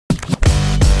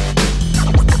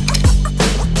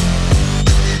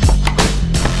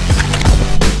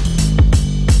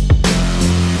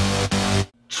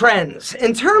trends.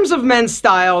 In terms of men's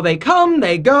style, they come,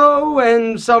 they go,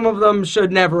 and some of them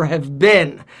should never have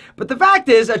been. But the fact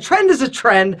is, a trend is a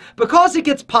trend because it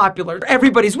gets popular.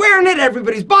 Everybody's wearing it,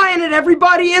 everybody's buying it,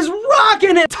 everybody is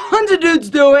rocking it. Tons of dudes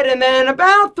do it, and then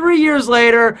about 3 years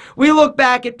later, we look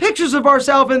back at pictures of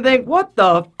ourselves and think, what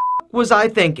the was I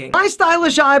thinking? My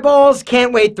stylish eyeballs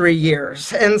can't wait 3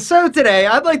 years. And so today,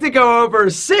 I'd like to go over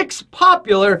 6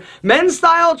 popular men's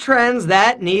style trends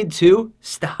that need to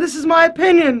stop. This is my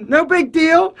opinion. No big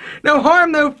deal. No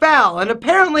harm, no foul. And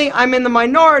apparently, I'm in the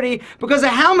minority because of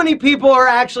how many people are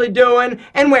actually doing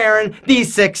and wearing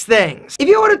these 6 things. If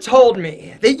you would have told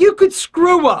me that you could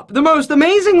screw up the most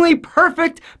amazingly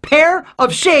perfect pair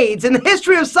of shades in the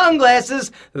history of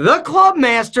sunglasses, the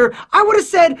Clubmaster, I would have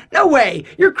said, no way,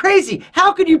 you're crazy.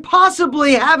 How could you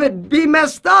possibly have it be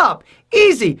messed up?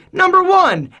 Easy. Number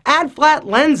 1, add flat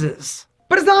lenses.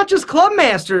 But it's not just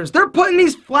Clubmasters. They're putting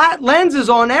these flat lenses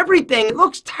on everything. It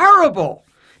looks terrible.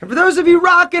 And for those of you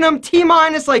rocking them,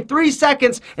 T-minus like 3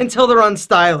 seconds until they're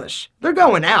unstylish. They're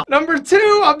going out. Number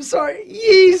 2, I'm sorry,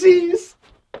 Yeezys.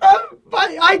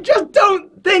 I just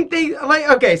don't think they, like,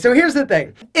 okay, so here's the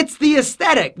thing. It's the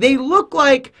aesthetic. They look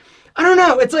like, I don't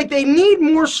know, it's like they need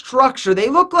more structure. They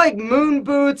look like moon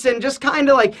boots and just kind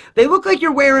of like, they look like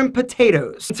you're wearing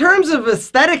potatoes. In terms of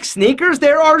aesthetic sneakers,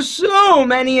 there are so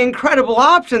many incredible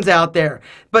options out there,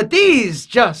 but these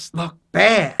just look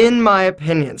bad, in my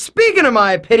opinion. Speaking of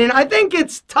my opinion, I think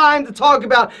it's time to talk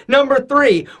about number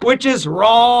 3, which is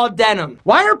raw denim.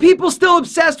 Why are people still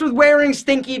obsessed with wearing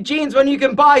stinky jeans when you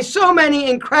can buy so many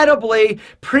incredibly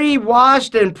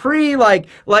pre-washed and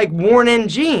worn-in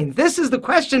jeans? This is the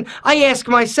question I ask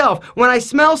myself when I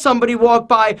smell somebody walk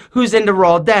by who's into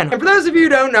raw denim. And for those of you who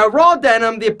don't know, raw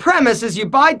denim, the premise is you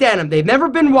buy denim. They've never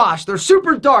been washed. They're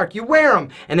super dark. You wear them,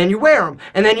 and then you wear them,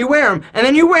 and then you wear them, and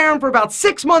then you wear them for about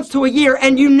 6 months to a year,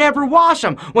 and you never wash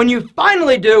them. When you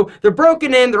finally do, they're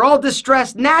broken in, they're all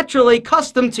distressed, naturally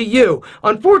custom to you.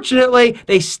 Unfortunately,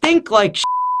 they stink like shit.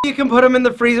 You can put them in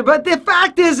the freezer, but the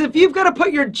fact is, if you've got to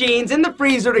put your jeans in the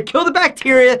freezer to kill the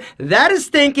bacteria, that is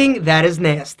stinking, that is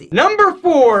nasty. Number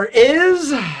 4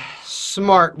 is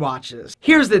smartwatches.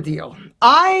 Here's the deal.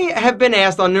 I have been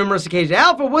asked on numerous occasions,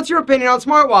 Alpha, what's your opinion on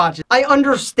smartwatches? I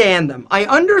understand them. I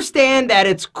understand that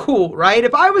it's cool, right?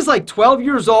 If I was like 12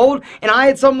 years old and I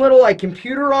had some little like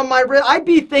computer on my wrist, I'd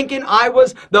be thinking I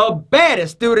was the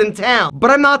baddest dude in town. But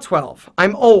I'm not 12.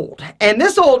 I'm old. And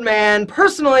this old man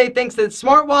personally thinks that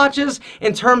smartwatches,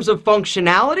 in terms of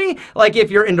functionality, like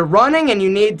if you're into running and you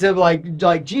need to like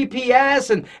GPS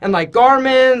and like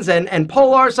Garmin's and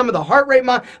Polar, some of the heart rate,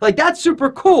 like that's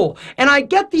super cool. And I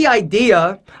get the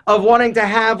idea of wanting to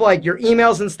have like your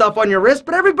emails and stuff on your wrist,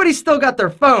 but everybody's still got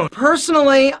their phone.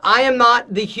 Personally, I am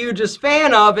not the hugest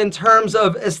fan of in terms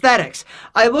of aesthetics.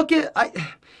 I look at,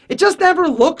 it just never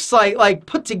looks like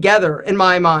put together in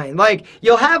my mind. Like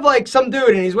you'll have like some dude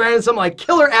and he's wearing some like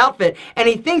killer outfit and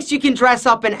he thinks you can dress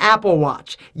up an Apple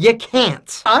Watch. You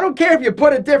can't. I don't care if you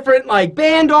put a different like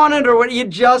band on it or what, you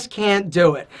just can't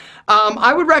do it.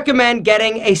 I would recommend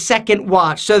getting a second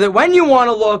watch so that when you want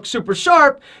to look super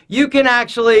sharp, you can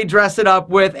actually dress it up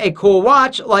with a cool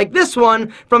watch like this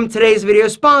one from today's video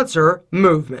sponsor,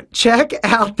 Movement. Check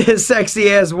out this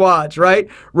sexy ass watch, right?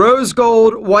 Rose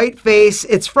gold, white face.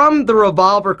 It's from the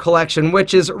Revolver collection,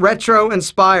 which is retro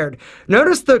inspired.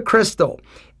 Notice the crystal.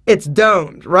 It's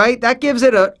domed, right? That gives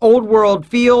it an old world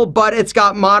feel, but it's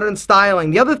got modern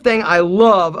styling. The other thing I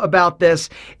love about this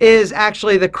is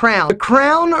actually the crown. The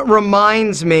crown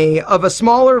reminds me of a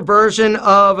smaller version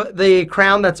of the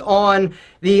crown that's on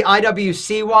the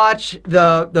IWC watch,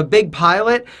 the Big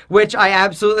Pilot, which I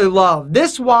absolutely love.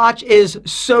 This watch is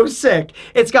so sick.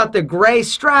 It's got the gray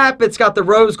strap, it's got the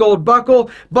rose gold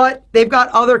buckle, but they've got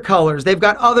other colors, they've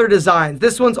got other designs.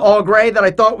 This one's all gray that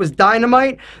I thought was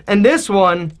dynamite, and this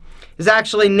one is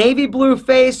actually navy blue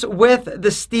face with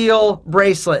the steel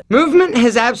bracelet. Movement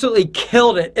has absolutely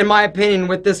killed it, in my opinion,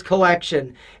 with this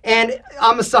collection. And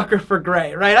I'm a sucker for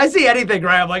gray, right? I see anything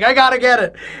gray, I'm like, I gotta get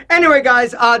it. Anyway,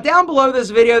 guys, down below this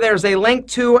video, there's a link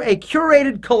to a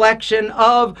curated collection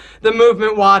of the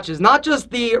Movement watches. Not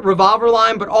just the Revolver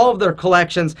line, but all of their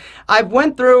collections. I've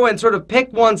went through and sort of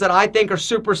picked ones that I think are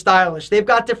super stylish. They've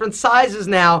got different sizes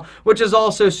now, which is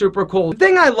also super cool. The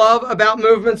thing I love about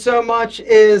Movement so much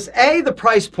is A, the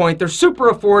price point. They're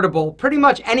super affordable. Pretty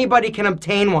much anybody can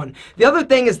obtain one. The other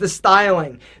thing is the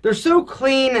styling. They're so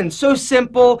clean and so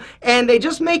simple, and they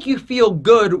just make you feel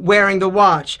good wearing the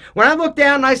watch. When I look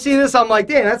down and I see this, I'm like,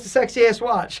 damn, that's a sexy ass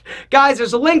watch. Guys,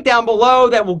 there's a link down below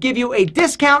that will give you a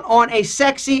discount on a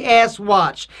sexy ass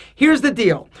watch. Here's the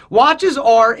deal. Watches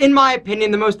are, in my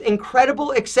opinion, the most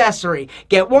incredible accessory.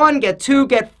 Get one, get two,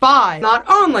 get five. Not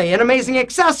only an amazing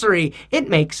accessory, it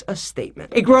makes a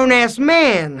statement. A grown-ass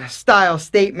man style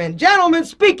statement. Gentlemen,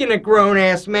 speaking of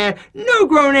grown-ass man, no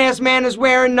grown-ass man is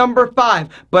wearing number 5,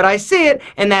 but I see it,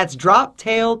 and that's drop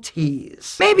tail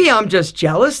tees. Maybe I'm just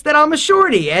jealous that I'm a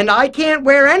shorty, and I can't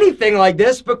wear anything like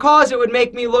this because it would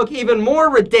make me look even more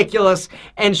ridiculous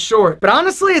and short. But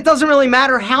honestly, it doesn't really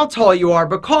matter how tall you are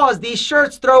because these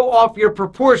shirts throw off your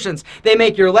proportions. They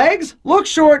make your legs look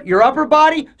short, your upper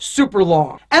body super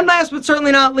long. And last but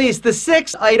certainly not least, the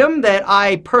 6th item that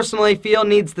I personally feel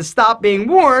needs to stop being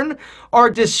worn are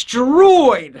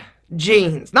destroyed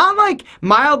jeans. Not like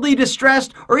mildly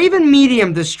distressed or even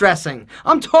medium distressing.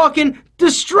 I'm talking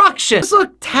destruction. These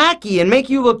look tacky and make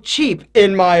you look cheap,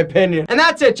 in my opinion. And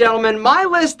that's it, gentlemen. My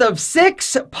list of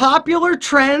 6 popular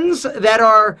trends that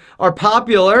are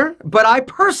popular, but I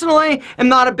personally am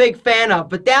not a big fan of.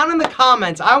 But down in the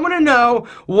comments, I want to know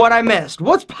what I missed.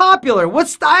 What's popular?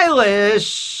 What's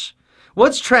stylish?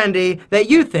 What's trendy that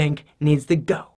you think needs to go?